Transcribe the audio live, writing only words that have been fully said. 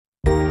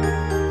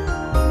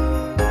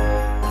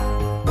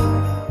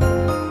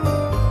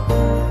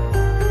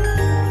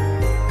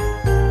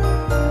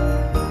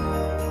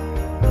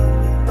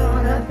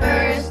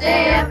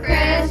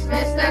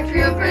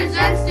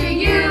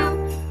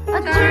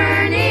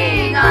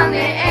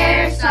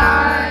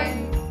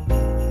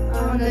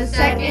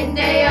second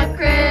day of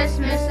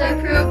Christmas, the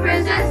crew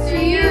presents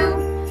to you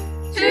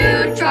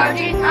 2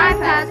 charging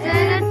iPads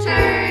and a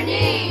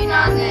turning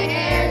on the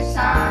air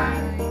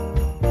sign.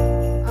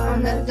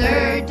 On the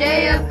third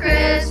day of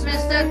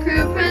Christmas, the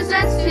crew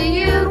presents to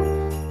you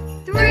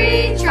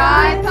 3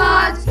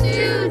 tripods,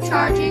 2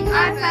 charging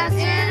iPads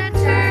and a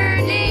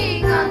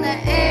turning on the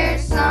air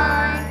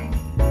sign.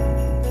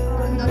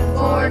 On the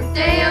fourth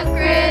day of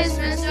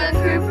Christmas, the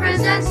crew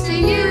presents to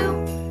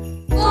you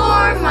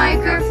 4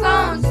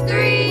 microphones,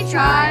 3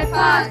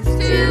 tripods,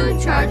 2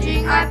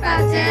 charging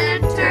iPads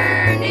and a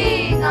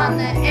turning on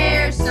the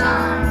air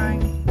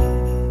sign.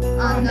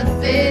 On the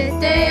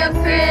 5th day of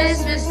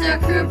Christmas, the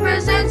crew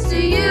presents to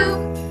you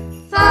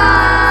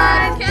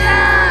 5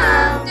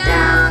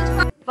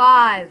 countdowns.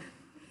 5,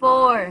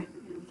 4,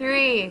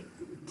 3,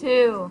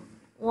 2,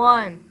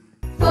 1.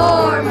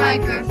 4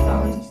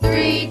 microphones,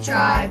 3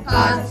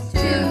 tripods, 2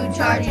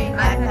 charging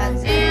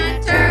iPads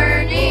and a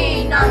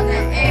turning on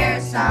the air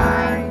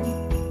sign.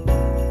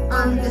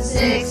 On the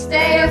 6th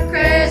day of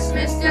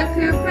Christmas, the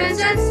crew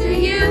presents to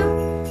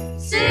you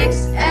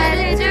 6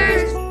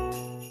 editors,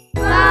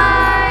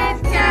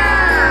 5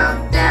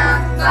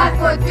 countdowns. 5,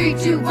 4, 3,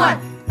 2, 1.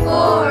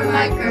 4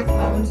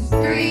 microphones,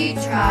 3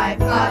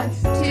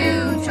 tripods,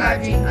 2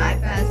 charging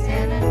iPads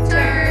and a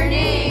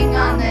turning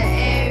on the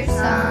air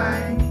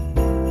sign.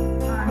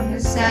 On the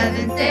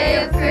 7th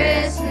day of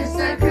Christmas,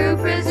 the crew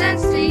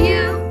presents to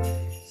you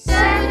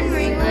 7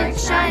 ring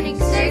lights shining,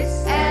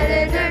 6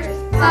 editors,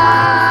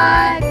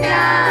 5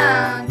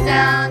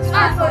 countdowns.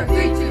 5, 4,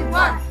 3, 2,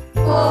 1.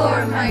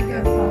 4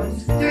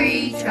 microphones,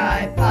 3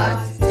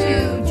 tripods,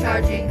 2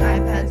 charging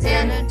iPads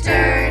and a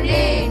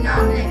turning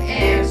on the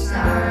air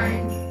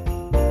sign.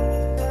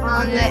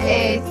 On the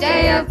 8th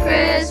day of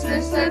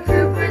Christmas, the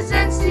crew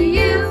presents to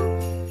you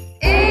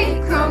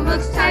 8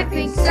 Chromebooks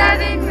typing,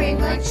 7 ring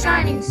lights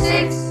shining,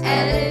 6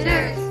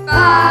 editors,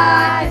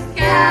 5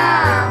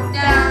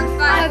 countdowns.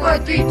 5, 4,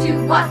 3,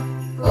 2,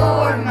 1.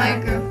 4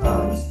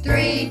 microphones,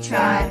 3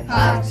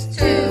 tripods,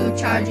 2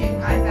 charging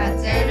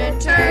iPads and a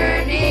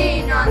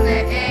turning on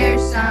the air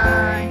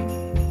sign.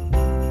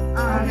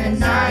 On the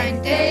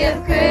 9th day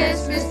of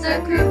Christmas,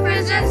 the crew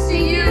presents to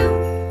you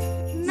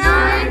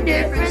 9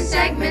 different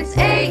segments,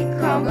 8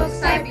 Chromebooks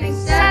typing,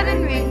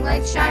 7 ring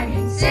lights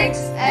shining, 6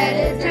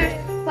 editors,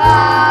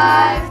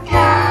 5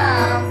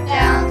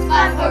 countdowns.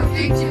 5, 4,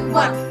 3, 2,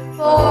 1.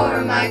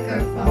 4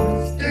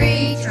 microphones,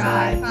 3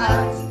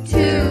 tripods,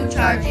 2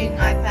 charging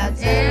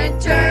iPads and a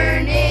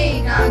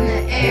turning on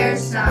the air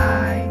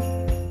sign.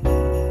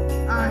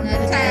 On the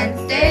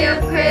 10th day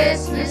of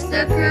Christmas,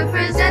 the crew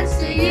presents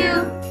to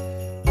you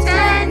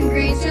 10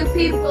 greets to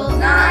people,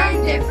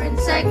 9 different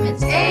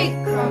segments, 8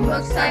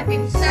 Chromebooks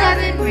typing,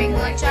 7 ring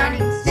light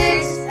shining,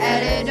 6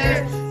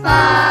 editors,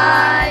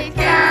 5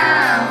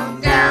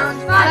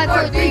 countdowns. 5,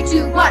 4, 3,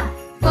 2, 1.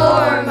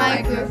 4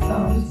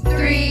 microphones,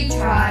 3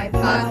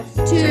 tripods,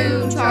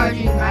 2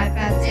 charging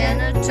iPads and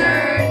a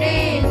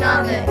turning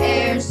on the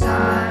air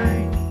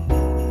sign.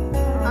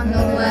 On the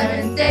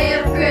 11th day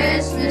of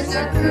Christmas,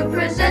 the crew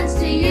presents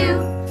to you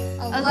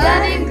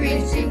 11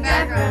 green screen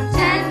backgrounds,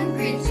 10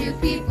 greets to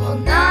people,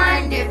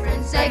 9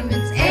 different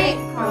segments, 8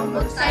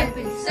 Chromebooks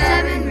typing,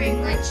 7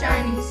 ring lights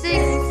shining, 6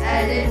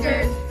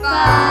 editors,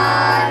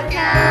 5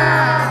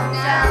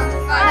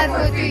 countdowns. 5,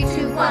 4, 3,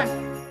 2, 1.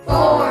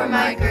 4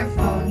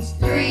 microphones,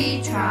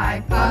 3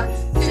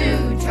 tripods,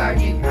 2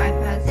 charging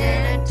iPads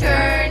and a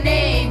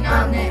turning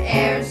on the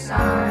air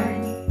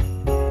sign.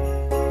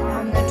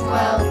 On the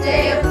 12th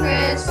day of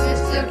Christmas,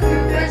 the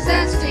crew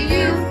presents to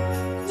you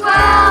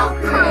 12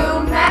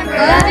 crew members,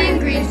 11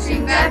 green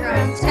screen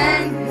backgrounds,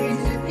 10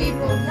 greets to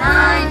people,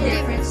 9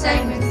 different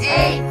segments,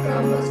 8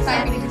 Chromebooks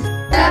typing,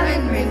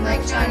 7 ring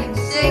lights shining,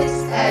 6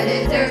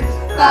 editors,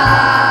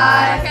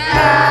 5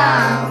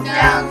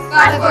 countdowns.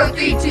 5, 4,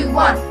 3, 2,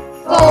 1.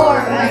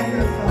 4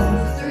 microphones.